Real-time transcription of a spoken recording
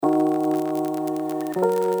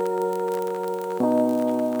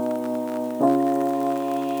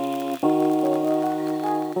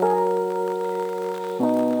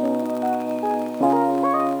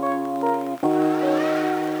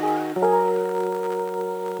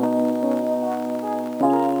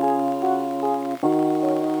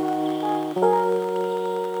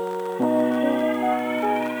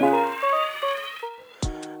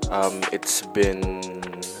been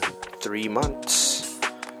 3 months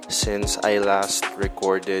since I last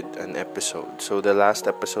recorded an episode. So the last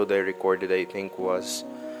episode I recorded, I think, was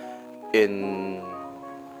in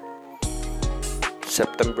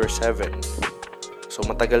September 7. So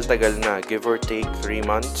matagal-tagal na, give or take 3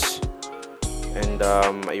 months. And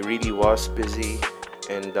I really was busy.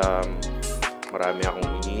 And marami akong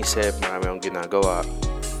iniisip, marami akong ginagawa.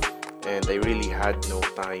 And I really had no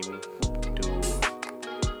time to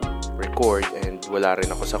record, and wala rin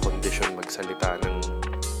ako sa kondisyon magsalita ng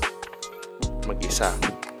mag-isa.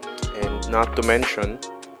 And not to mention,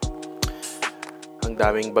 ang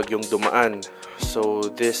daming bagyong dumaan. So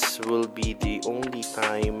this will be the only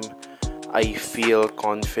time I feel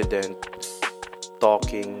confident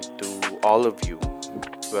talking to all of you.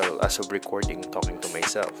 Well, as of recording, talking to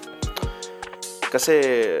myself. Kasi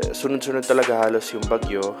sunod-sunod talaga halos yung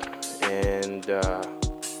bagyo. And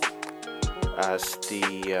as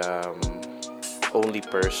the only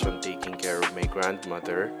person taking care of my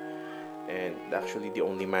grandmother, and actually the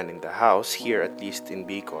only man in the house here, at least in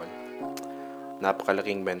Bicol,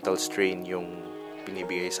 napakalaking mental strain yung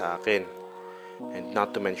binibigay sa akin. And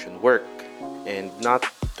not to mention work, and not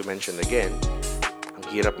to mention again, ang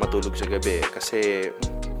hirap matulog sa gabi kasi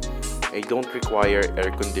I don't require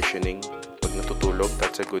air conditioning pag natutulog.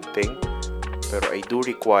 That's a good thing. Pero I do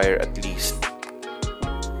require at least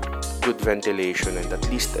good ventilation and at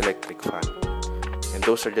least electric fan. And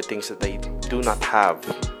those are the things that I do not have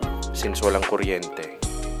since walang kuryente.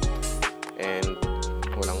 And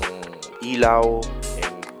walang ilaw,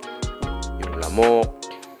 and yung lamok,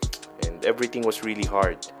 and everything was really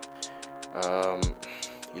hard.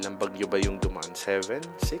 Ilang bagyo ba yung dumaan? 7?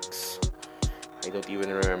 6? I don't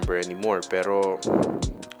even remember anymore. Pero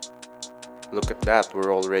look at that,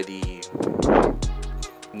 we're already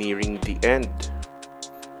nearing the end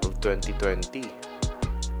of 2020.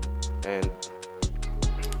 And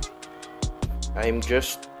I'm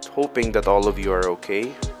just hoping that all of you are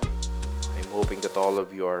okay. I'm hoping that all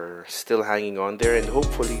of you are still hanging on there, and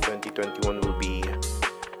hopefully 2021 will be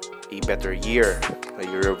a better year, a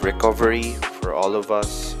year of recovery for all of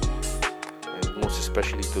us, and most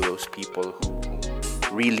especially to those people who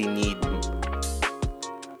really need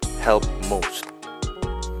help most,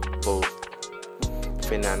 both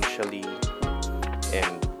financially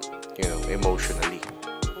and emotionally.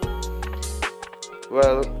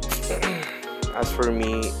 Well, as for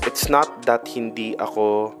me, it's not that hindi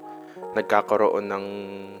ako nagkakaroon ng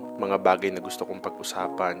mga bagay na gusto kong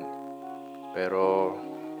pag-usapan, pero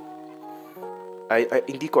I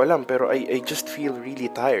hindi ko alam, pero I just feel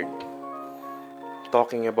really tired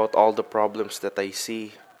talking about all the problems that I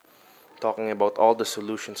see, talking about all the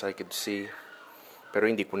solutions I could see, pero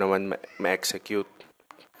hindi ko naman ma-execute.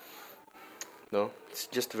 No? It's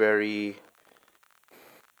just very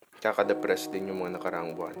kaka-depress din yung mga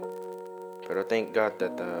nakaraang buwan. Pero thank God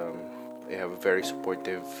that I have a very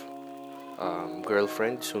supportive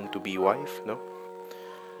girlfriend, soon-to-be wife, no?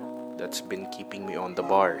 That's been keeping me on the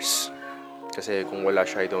bars. Kasi kung wala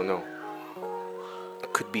siya, I don't know.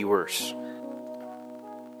 It could be worse.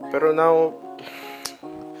 Pero now,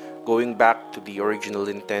 going back to the original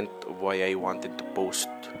intent of why I wanted to post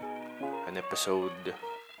an episode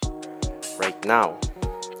right now.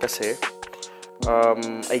 Kasi,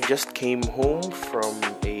 I just came home from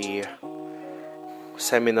a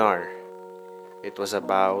seminar. It was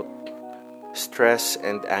about stress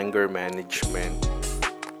and anger management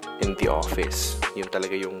in the office. Yun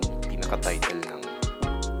talaga yung pinaka-title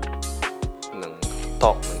ng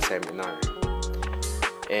talk, ng seminar.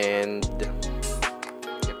 And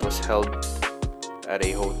it was held at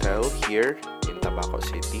a hotel here in Tabaco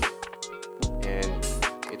City. And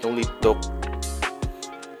it only took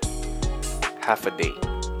half a day.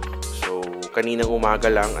 So, kaninang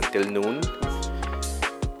umaga lang until noon.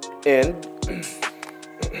 And,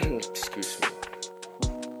 excuse me.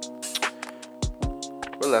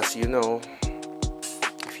 Well, as you know,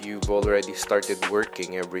 if you've already started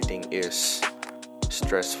working, everything is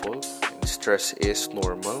stressful. And stress is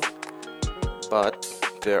normal. But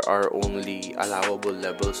there are only allowable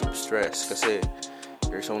levels of stress kasi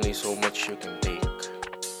there's only so much you can take.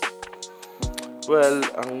 Well,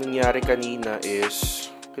 ang nangyari kanina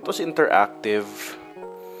is it was interactive,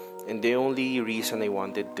 and the only reason I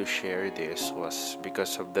wanted to share this was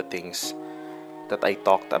because of the things that I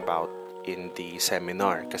talked about in the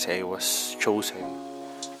seminar kasi I was chosen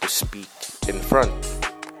to speak in front.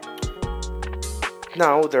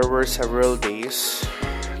 Now, there were several days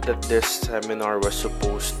that this seminar was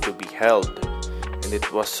supposed to be held, and it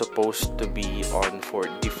was supposed to be on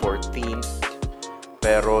the 14th,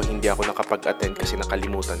 pero hindi ako nakapag-attend kasi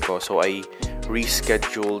nakalimutan ko. So I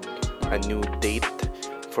rescheduled a new date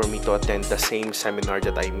for me to attend the same seminar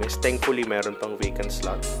that I missed. Thankfully, meron pang vacant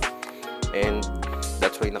slot. And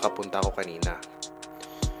that's why nakapunta ako kanina.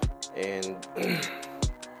 And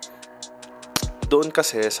doon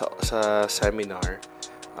kasi sa seminar,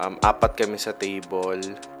 4 kami sa table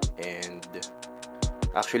and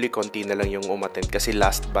actually konti na lang yung umattend kasi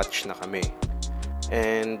last batch na kami.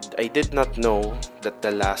 And I did not know that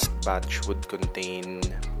the last batch would contain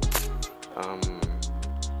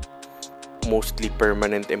mostly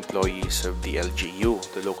permanent employees of the LGU,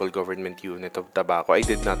 the local government unit of Tabaco. I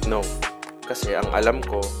did not know. Kasi ang alam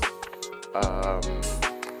ko,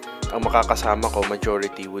 ang makakasama ko,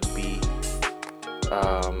 majority would be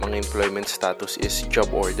ang employment status is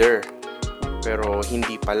job order. Pero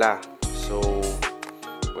hindi pala. So,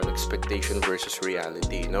 well, expectation versus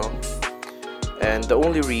reality, no? And the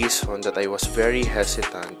only reason that I was very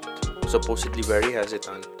hesitant, supposedly very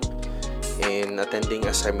hesitant, in attending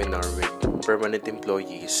a seminar with permanent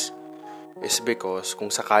employees is because kung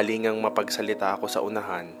sakaling ang mapagsalita ako sa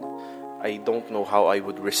unahan, I don't know how I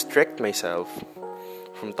would restrict myself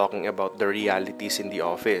from talking about the realities in the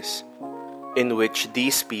office, in which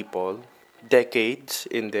these people, decades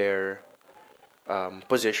in their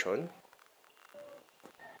position,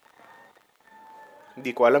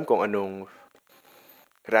 hindi ko alam kung anong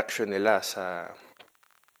reaction nila sa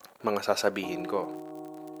mga sasabihin ko.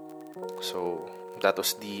 So, that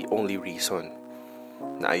was the only reason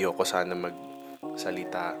na ayoko sana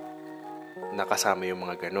magsalita na kasama yung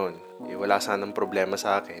mga ganun. Wala sanang problema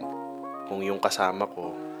sa akin kung yung kasama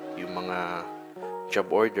ko, yung mga job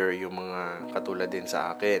order, yung mga katulad din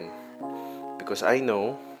sa akin. Because I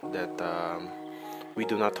know that we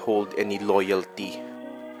do not hold any loyalty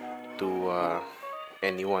to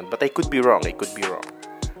anyone. But I could be wrong.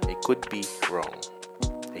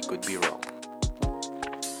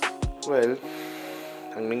 Well,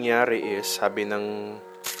 ang nangyari is, sabi ng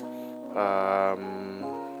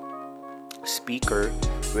speaker,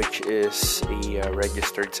 which is a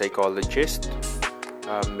registered psychologist,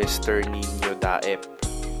 Mr. Nino Daep,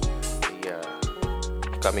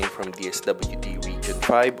 coming from DSWD Region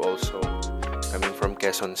 5, also coming from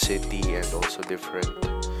Quezon City, and also different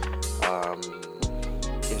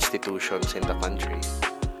institutions in the country.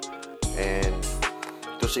 And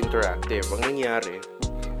it was interactive. Ang nangyari,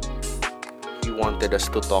 he wanted us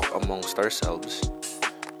to talk amongst ourselves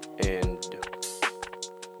and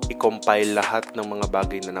i-compile lahat ng mga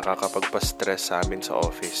bagay na nakakapagpa-stress sa amin sa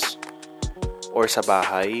office or sa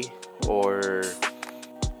bahay or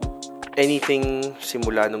anything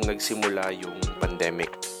simula nung nagsimula yung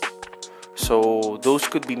pandemic. So those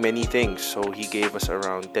could be many things. So he gave us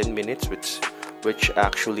around 10 minutes which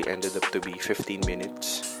actually ended up to be 15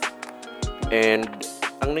 minutes. And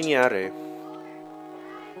ang nangyari,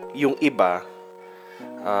 yung iba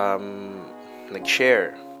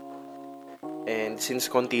nag-share. And since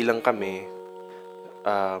konti lang kami,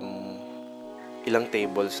 ilang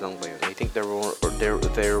tables lang ba yun? I think there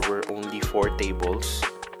were only 4 tables.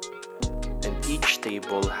 And each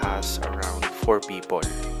table has around 4 people.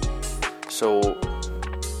 So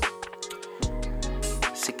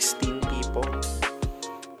 16 people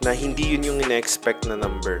na hindi yun yung ina-expect na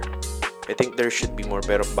number. I think there should be more,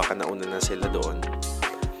 pero baka nauna na sila doon.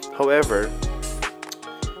 However,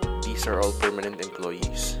 these are all permanent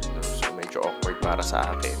employees. So medyo awkward para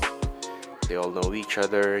sa akin. They all know each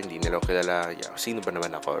other, hindi nila kilala. Yeah, sino ba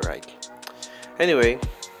naman ako, right? Anyway,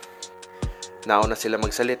 nauna sila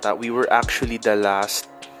magsalita. We were actually the last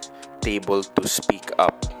table to speak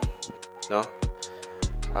up. No?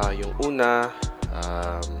 Yung una,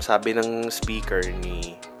 sabi ng speaker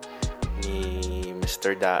ni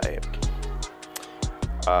Mr. Daep,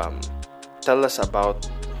 tell us about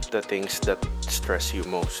the things that stress you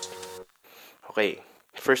most. Okay,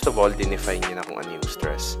 first of all, define niya na kung ano yung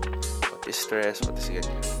stress. What is stress? What is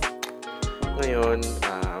ganyan? Ngayon,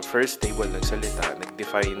 first table nagsalita,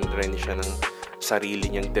 nag-define rin siya ng sarili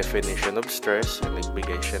niyang definition of stress and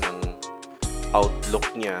nagbigay siya ng outlook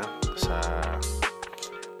niya sa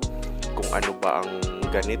kung ano ba ang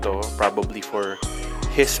ganito, probably for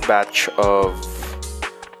his batch of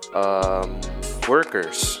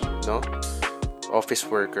workers, no? Office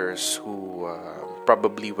workers who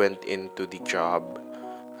probably went into the job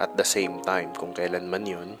at the same time, kung kailan man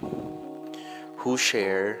yun, who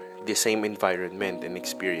share the same environment and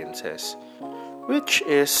experiences, which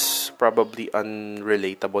is probably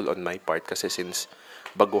unrelatable on my part kasi since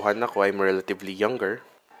baguhan ako, I'm relatively younger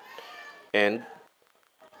and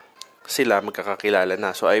sila magkakakilala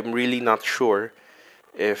na. So I'm really not sure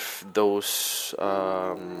if those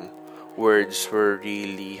words were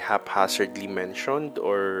really haphazardly mentioned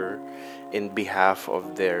or in behalf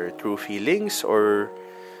of their true feelings or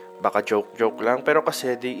baka joke-joke lang. Pero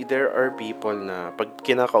kasi there are people na pag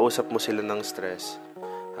kinakausap mo sila ng stress,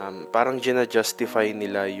 parang gina-justify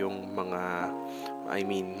nila yung mga,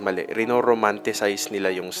 mali, rino-romanticize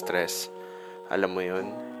nila yung stress. Alam mo yun?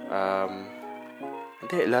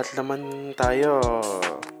 Hindi, lahat naman tayo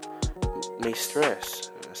may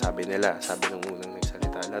stress. Sabi ng unang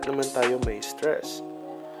nagsalita, lahat naman tayo may stress.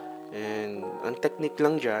 And ang technique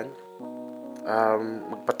lang dyan,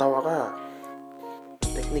 magpatawa ka.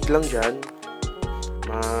 Technique lang dyan,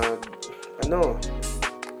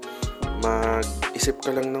 mag-isip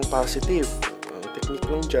ka lang ng positive. Ang technique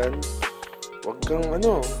lang dyan, wag kang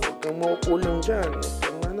maupo lang dyan.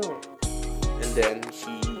 And then,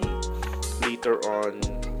 he later on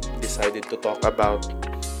decided to talk about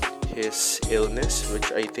his illness,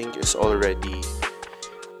 which I think is already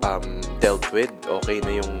dealt with. Okay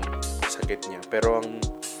na yung sakit niya. Pero ang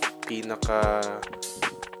pinaka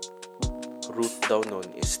root daw nun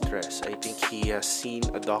is stress. I think he has seen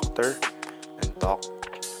a doctor and talked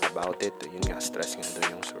about it. Yun nga, stress nga daw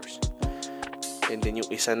yung source. And then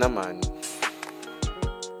yung isa naman,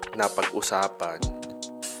 napag-usapan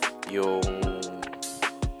yung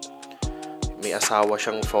may asawa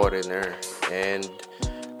siyang foreigner. And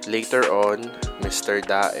later on, Mr.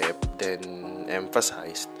 Daep then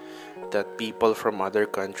emphasized that people from other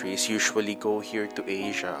countries usually go here to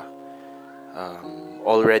Asia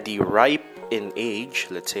already ripe in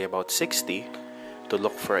age, let's say about 60, to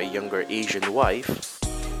look for a younger Asian wife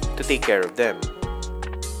to take care of them.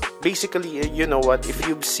 Basically, you know what, if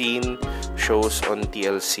you've seen shows on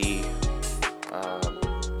TLC,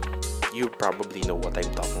 you probably know what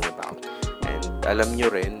I'm talking about. And alam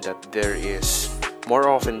nyo rin that there is,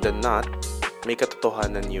 more often than not, may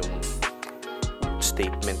katotohanan yung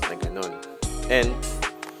statement na ganun. And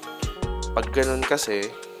pag ganun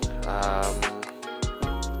kasi,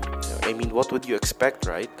 what would you expect,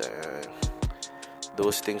 right?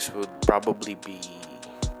 Those things would probably be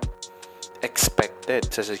expected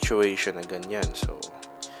sa situation na ganyan. So,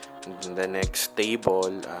 the next table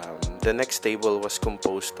was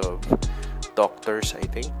composed of doctors, I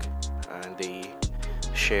think, and they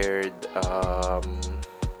shared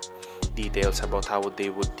details about how they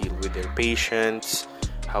would deal with their patients,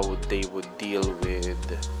 how they would deal with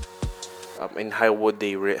and how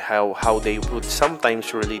they would sometimes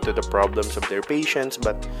relate to the problems of their patients,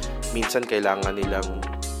 but minsan kailangan nilang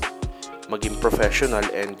maging professional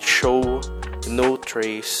and show no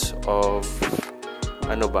trace of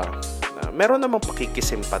meron namang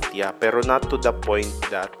pakikisimpatya pero not to the point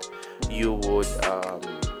that you would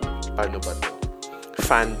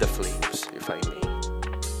fan the flames, if I may,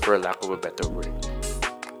 for lack of a better word.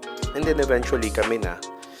 And then eventually kami na,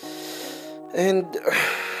 and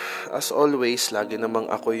as always, lagi namang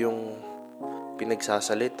ako yung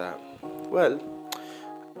pinagsasalita. Well,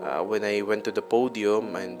 when I went to the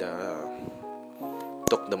podium and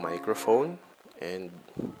took the microphone and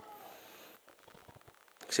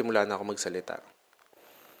simula na ako magsalita,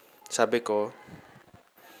 sabi ko,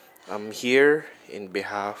 I'm here in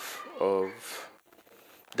behalf of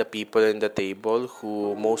the people in the table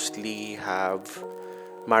who mostly have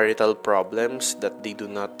marital problems that they do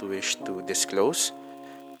not wish to disclose.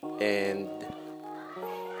 And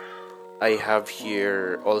I have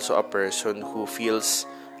here also a person who feels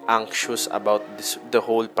anxious about the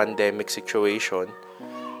whole pandemic situation,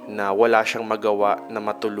 na wala siyang magawa na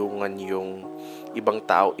matulungan yung ibang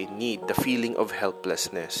tao in need. The feeling of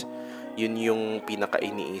helplessness, yun yung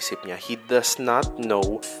pinaka-iniisip niya. He does not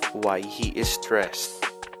know why he is stressed,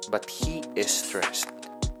 but he is stressed.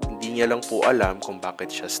 Hindi niya lang po alam kung bakit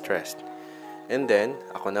siya stressed. And then,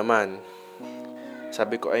 ako naman,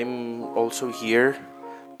 sabi ko, I'm also here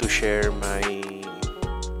to share my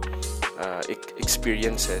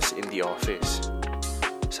experiences in the office.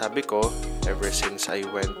 Sabi ko, ever since I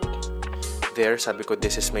went there, sabi ko,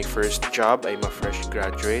 this is my first job. I'm a fresh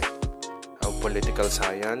graduate of political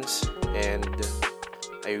science, and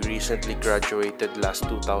I recently graduated last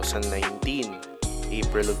 2019,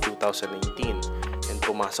 April of 2019, and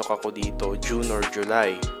pumasok ako dito June or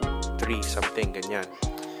July 3, something ganyan.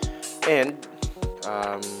 And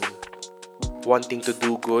wanting to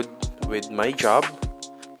do good with my job,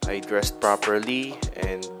 I dressed properly,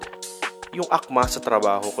 and yung akma sa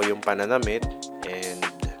trabaho ko yung pananamit, and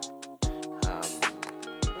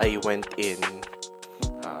I went in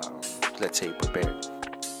let's say prepared.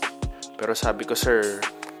 Pero sabi ko, sir,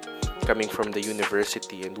 coming from the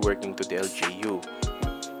university and working to the LGU,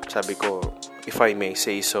 sabi ko, if I may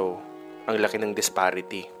say so, ang laki ng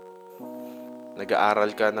disparity.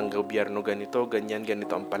 Nag-aaral ka ng gobyerno ganito, ganyan,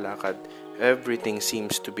 ganito ang palakad. Everything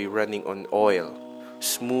seems to be running on oil.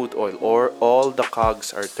 Smooth oil, or all the cogs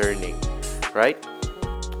are turning. Right?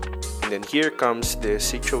 And then here comes this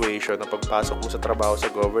situation na pagpasok mo sa trabaho sa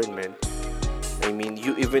government, I mean,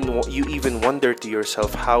 you even wonder to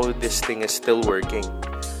yourself how this thing is still working.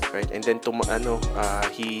 Right? And then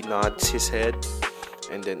he nods his head,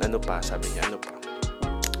 and then sabi niya,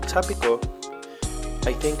 Sabi ko,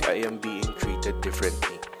 I think I am being treated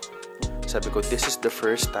differently. Sabi ko, this is the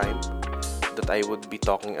first time that I would be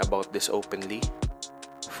talking about this openly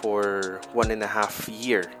for 1.5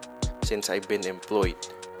 years since I've been employed.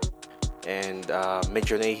 And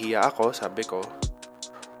medyo nahihiya ako, sabi ko.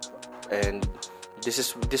 And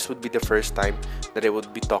this would be the first time that I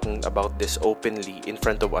would be talking about this openly in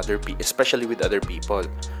front of other people, especially with other people.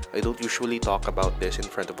 I don't usually talk about this in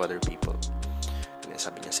front of other people. And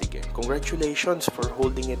sabi niya, sige, congratulations for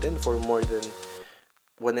holding it in for more than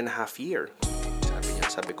 1.5 years.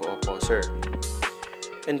 Sabi ko, opo, sir.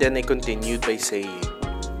 And then I continued by saying,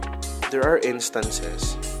 there are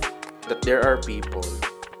instances that there are people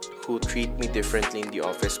who treat me differently in the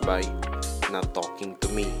office by not talking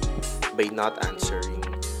to me, by not answering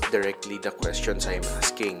directly the questions I'm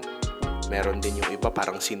asking. Meron din yung iba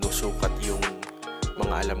parang sinusukat yung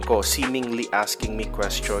mga alam ko, seemingly asking me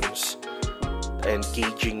questions and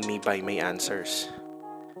gauging me by my answers.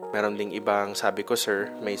 Meron ding ibang sabi ko,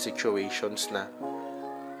 sir, may situations na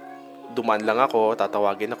dumaan lang ako,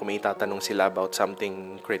 tatawagin ako, may tatanong sila about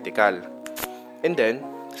something critical. And then,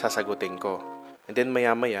 sasagutin ko. And then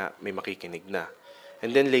maya-maya, may makikinig na.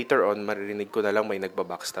 And then later on, maririnig ko na lang may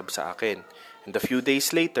nagbabackstab sa akin. And a few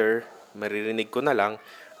days later, maririnig ko na lang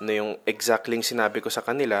na yung exactly sinabi ko sa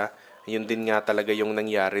kanila, yun din nga talaga yung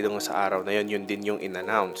nangyari doon sa araw na yun din yung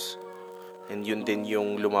in-announce. And yun din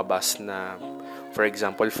yung lumabas na, for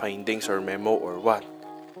example, findings or memo or what.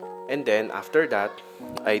 And then, after that,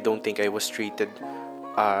 I don't think I was treated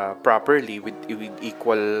properly with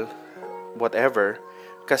equal whatever.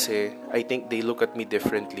 Kasi, I think they look at me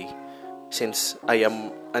differently since I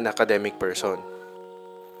am an academic person.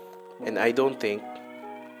 And I don't think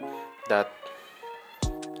that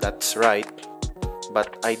that's right.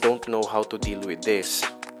 But I don't know how to deal with this.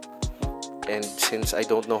 And since I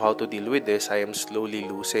don't know how to deal with this, I am slowly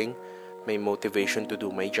losing my motivation to do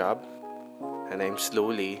my job. And I'm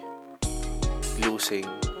slowly losing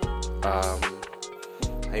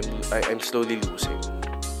I'm slowly losing.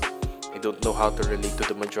 I don't know how to relate to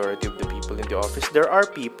the majority of the people in the office. There are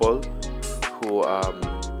people who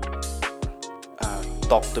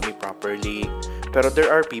talk to me properly, pero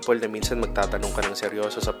there are people na minsan magtatanong ka ng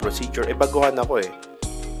seryoso sa procedure. Baguhan ako.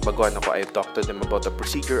 I talk to them about the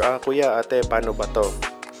procedure. Kuya, ate, paano ba to?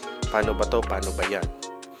 Paano ba yan?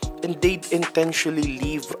 And they intentionally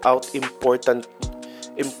leave out important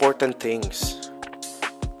things.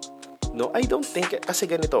 No, I don't think, kasi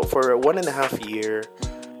ganito, for 1.5 year,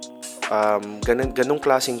 ganung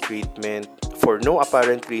klaseng treatment, for no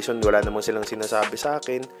apparent reason, wala namang silang sinasabi sa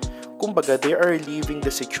akin. Kumbaga, they are leaving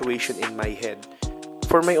the situation in my head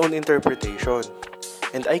for my own interpretation.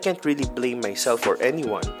 And I can't really blame myself or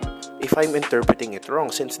anyone if I'm interpreting it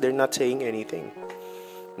wrong since they're not saying anything.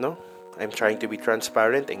 No? I'm trying to be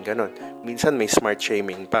transparent and ganon. Minsan may smart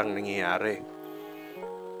shaming pang nangyayari.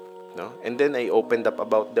 No? And then I opened up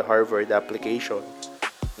about the Harvard application.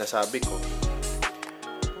 Nasabi ko,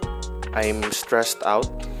 I'm stressed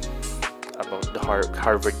out about the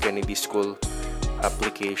Harvard Kennedy School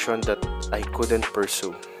application that I couldn't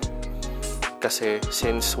pursue. Kasi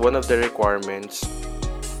since one of the requirements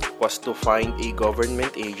was to find a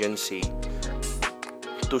government agency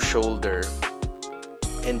to shoulder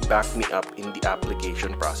and back me up in the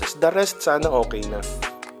application process. The rest sana okay na.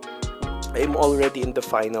 I'm already in the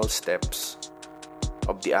final steps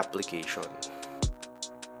of the application.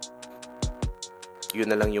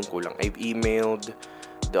 Yun na lang yung kulang. I've emailed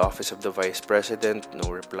the office of the vice president,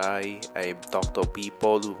 no reply. I've talked to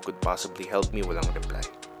people who could possibly help me, walang reply.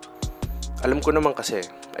 Alam ko naman kasi,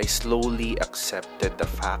 I slowly accepted the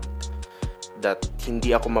fact that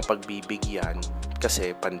hindi ako mapagbibigyan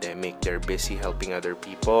kasi pandemic. They're busy helping other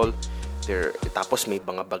people. Tapos may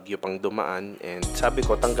mga bagyo pang dumaan and sabi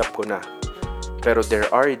ko, tanggap ko na. Pero there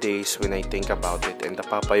are days when I think about it and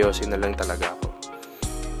napapayosin na lang talaga ako.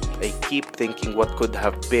 I keep thinking what could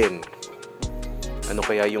have been. Ano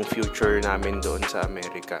kaya yung future namin doon sa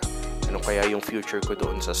Amerika? Ano kaya yung future ko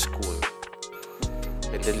doon sa school?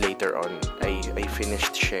 And then later on, I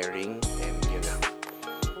finished sharing and yun na.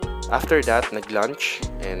 After that, nag-lunch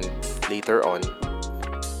and later on,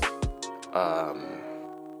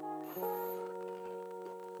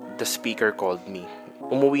 the speaker called me.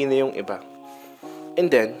 Umuwi na yung iba. And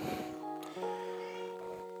then,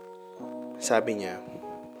 sabi niya,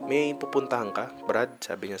 may pupuntahan ka, Brad?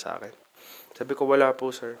 Sabi niya sa akin. Sabi ko, wala po,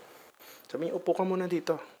 sir. Sabi niya, upo ka muna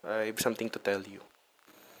dito. I have something to tell you.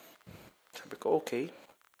 Sabi ko, okay.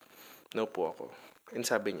 No po ako. And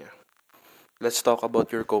sabi niya, let's talk about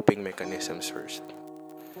your coping mechanisms first.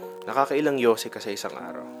 Nakakailang yosi ka sa isang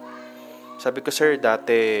araw. Sabi ko, sir,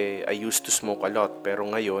 dati I used to smoke a lot. Pero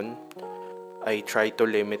ngayon, I try to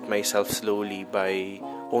limit myself slowly by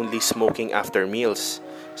only smoking after meals.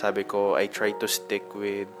 Sabi ko, I try to stick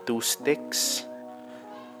with 2 sticks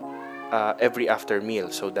every after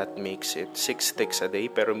meal. So that makes it 6 sticks a day,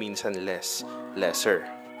 pero minsan lesser.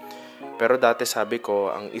 Pero dati sabi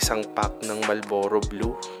ko, ang isang pack ng Marlboro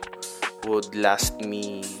Blue would last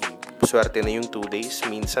me, swerte na yung 2 days.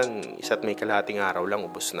 Minsan, 1.5 araw lang,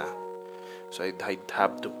 ubos na. So I'd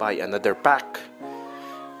have to buy another pack.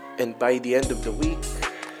 And by the end of the week,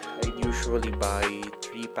 I'd usually buy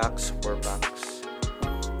 3 packs, 4 packs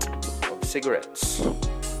of cigarettes.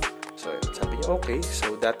 So, sabi niya, okay,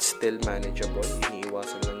 so that's still manageable.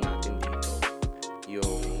 Iniiwasan lang natin dito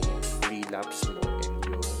yung relapse mo and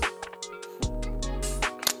yung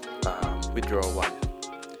withdrawal.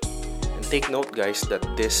 And take note, guys, that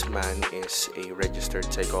this man is a registered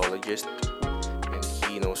psychologist and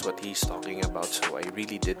he knows what he's talking about. So, I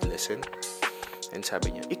really did listen. And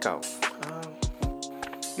sabi niya, ikaw,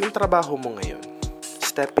 yung trabaho mo ngayon,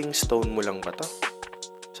 stepping stone mo lang ba to?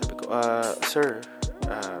 Sabi ko, sir,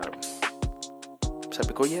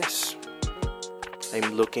 sabi ko, yes.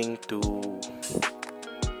 I'm looking to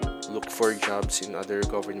look for jobs in other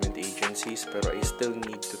government agencies, pero I still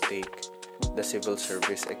need to take the civil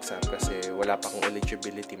service exam kasi wala pa akong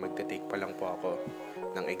eligibility. Magte-take pa lang po ako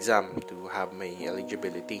ng exam to have my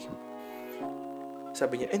eligibility.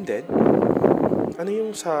 Sabi niya, and then, ano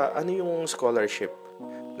yung scholarship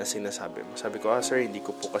na sinasabi mo? Sabi ko, sir, hindi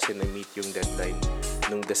ko po kasi na-meet yung deadline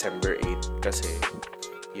nung December 8 kasi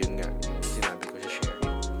yun nga, sinabi ko sa share.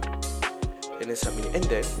 And then sabi niya, and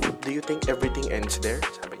then, do you think everything ends there?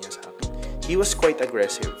 Sabi niya sa akin. He was quite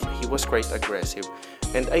aggressive.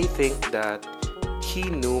 And I think that he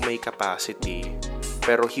knew my capacity,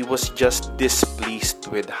 pero he was just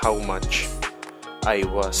displeased with how much I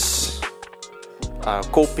was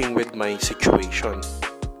coping with my situation.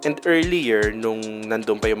 And earlier, nung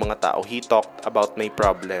nandun pa yung mga tao, he talked about my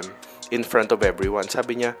problem in front of everyone.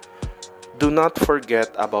 Sabi niya, do not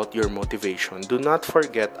forget about your motivation. Do not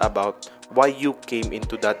forget about why you came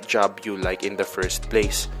into that job you like in the first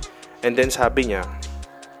place. And then sabi niya,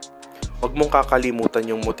 wag mong kakalimutan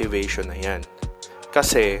yung motivation na yan.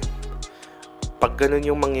 Kasi, pag ganun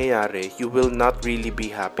yung mangyayari, you will not really be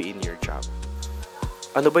happy in your job.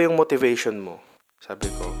 Ano ba yung motivation mo? Sabi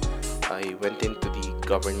ko, I went into the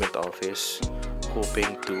government office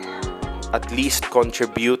hoping to at least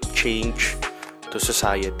contribute change to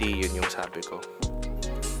society. Yun yung sabi ko.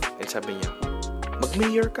 And sabi niya,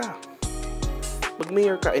 mag-mayor ka.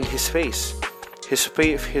 And his face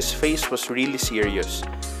was really serious.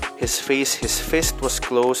 His fist was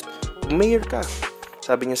closed. Mag-mayor ka.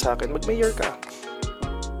 Sabi niya sa akin, mag-mayor ka.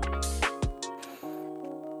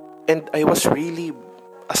 And I was really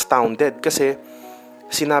astounded kasi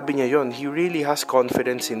sinabi niya yon. He really has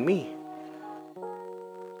confidence in me.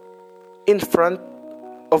 In front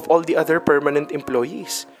of all the other permanent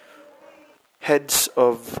employees. Heads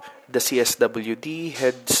of the CSWD,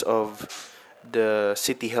 heads of the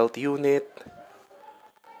City Health Unit.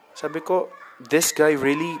 Sabi ko, this guy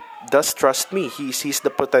really does trust me. He sees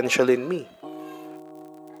the potential in me.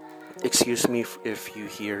 Excuse me if you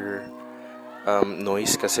hear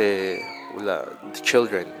noise kasi wala, the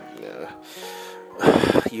children.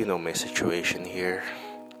 You know my situation here.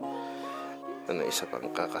 Isa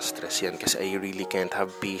pang kakastress yan kasi I really can't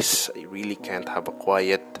have peace. I really can't have a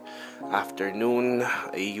quiet afternoon.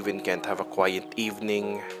 I even can't have a quiet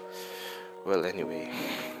evening. Well, anyway,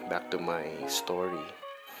 back to my story.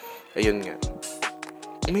 Ayun nga.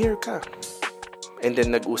 Mayor ka. And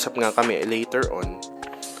then nag-usap nga kami later on.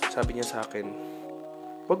 Sabi niya sa akin,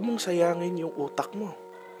 wag mong sayangin yung utak mo.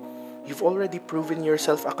 You've already proven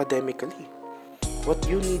yourself academically. What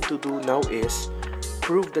you need to do now is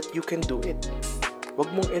prove that you can do it. Wag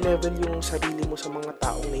mong i-level yung sarili mo sa mga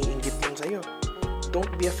taong naiinggit lang sa'yo. Don't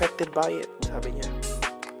be affected by it, sabi niya.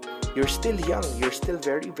 You're still young. You're still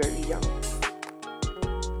very, very young.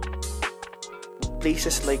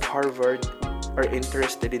 Places like Harvard are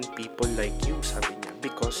interested in people like you, sabi niya,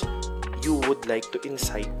 because you would like to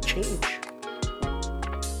incite change.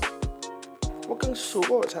 Wag kang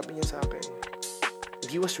susuko, sabi niya sa akin.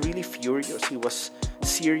 He was really furious. He was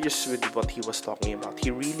serious with what he was talking about.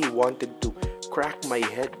 He really wanted to crack my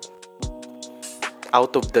head.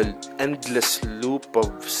 out of the endless loop of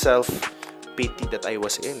self-pity that I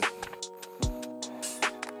was in.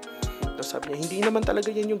 Tapos sabi niya, hindi naman talaga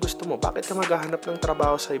yan yung gusto mo. Bakit ka maghahanap ng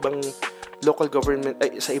trabaho sa ibang local government,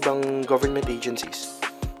 sa ibang government agencies?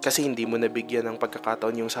 Kasi hindi mo nabigyan ng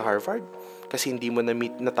pagkakataon yung sa Harvard? Kasi hindi mo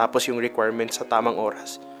natapos yung requirements sa tamang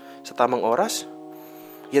oras? Sa tamang oras?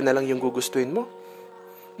 Yan na lang yung gugustuhin mo?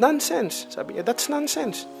 Nonsense. Sabi niya, that's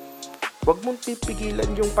nonsense. Huwag mong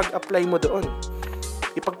pipigilan yung pag-apply mo doon.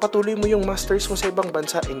 Ipagpatuloy mo yung masters mo sa ibang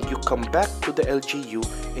bansa and you come back to the LGU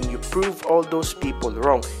and you prove all those people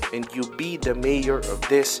wrong and you be the mayor of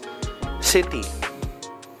this city.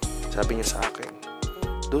 Sabi niya sa akin.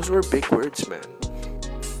 Those were big words, man.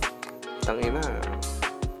 Tangina.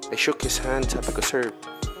 I shook his hand. Sabi ko, sir,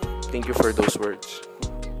 thank you for those words.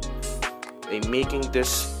 I'm making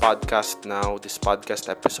this podcast now, this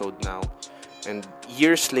podcast episode now. And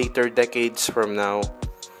years later, decades from now,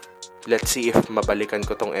 let's see if mabalikan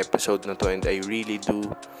ko tong episode na to and I really do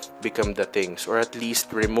become the things, or at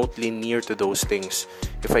least remotely near to those things,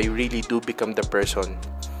 if I really do become the person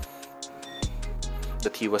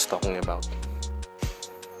that he was talking about.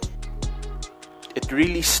 It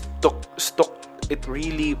really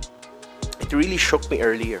it really shook me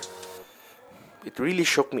earlier. It really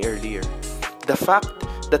shook me earlier. The fact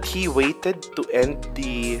that he waited to end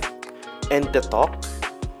the talk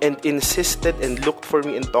and insisted and looked for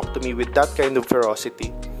me and talked to me with that kind of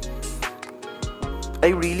ferocity,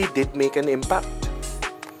 I really did make an impact.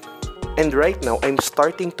 And right now, I'm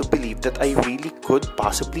starting to believe that I really could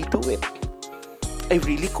possibly do it. I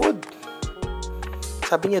really could.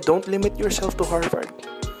 Sabi niya, don't limit yourself to Harvard.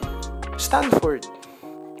 Stanford.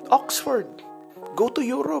 Oxford. Go to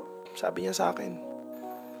Europe. Sabi niya sa akin.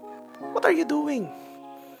 What are you doing?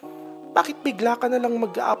 Bakit bigla ka na lang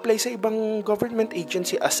mag-a-apply sa ibang government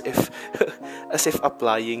agency as if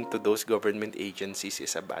applying to those government agencies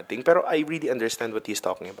is a bad thing? Pero I really understand what he's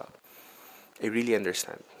talking about. I really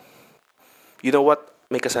understand. You know what?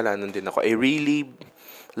 May kasalanan din ako. I really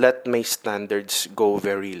let my standards go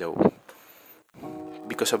very low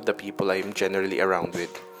because of the people I'm generally around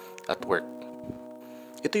with at work.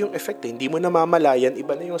 Ito yung effect eh. Hindi mo namamalayan,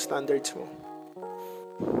 iba na yung standards mo.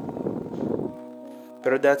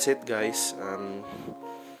 Pero that's it, guys.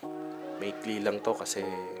 Maikli lang to kasi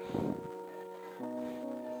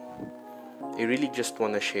I really just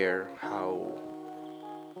wanna share how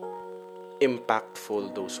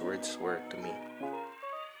impactful those words were to me.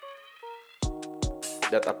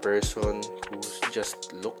 That a person who just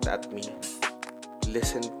looked at me,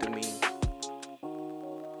 listened to me,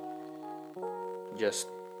 just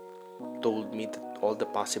told me that all the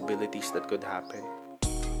possibilities that could happen.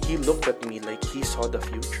 He looked at me like he saw the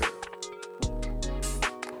future.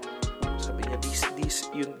 Sabi niya,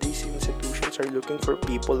 these institutions are looking for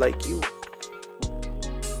people like you.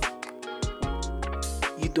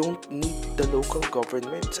 You don't need the local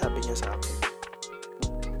government, sabi niya sa akin.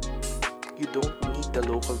 You don't need the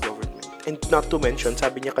local government. And not to mention,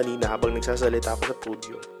 sabi niya kanina habang nagsasalita ako sa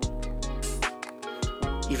podium,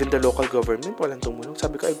 even the local government, walang tumulong.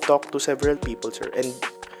 Sabi ko, I've talked to several people, sir. And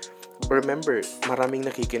remember, maraming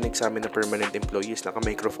nakikinig sa amin na permanent employees.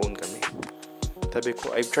 Naka-microphone kami. Sabi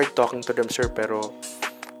ko, I've tried talking to them, sir, pero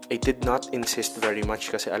I did not insist very much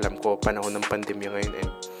kasi alam ko, panahon ng pandemya ngayon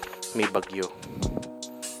and may bagyo.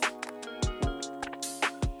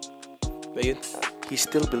 Ayun, he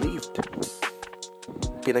still believed.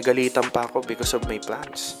 Pinagalitan pa ako because of my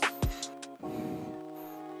plans.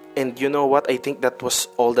 And you know what? I think that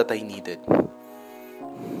was all that I needed.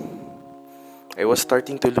 I was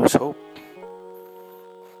starting to lose hope.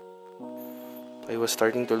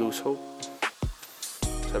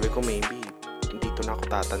 Sabi ko, maybe dito na ako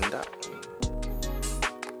tatanda.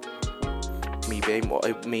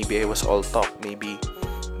 Maybe I was all talk. Maybe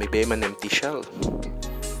I'm an empty shell.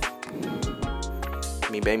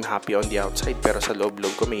 Maybe I'm happy on the outside, pero sa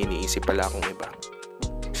loob-loob ko may iniisip pala akong iba.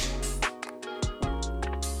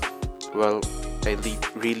 Well, I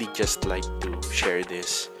really just like to share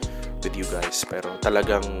this with you guys. Pero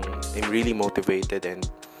talagang I'm really motivated and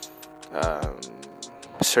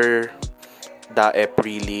Sir Daep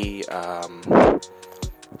really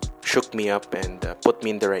shook me up and put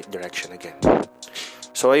me in the right direction again.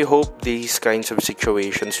 So I hope these kinds of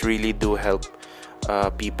situations really do help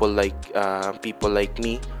people like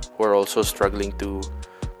me who are also struggling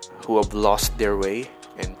who have lost their way,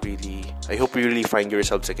 and really I hope you really find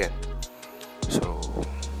yourselves again. So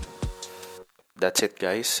that's it,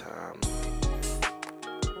 guys.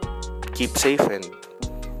 Keep safe and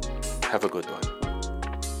have a good one.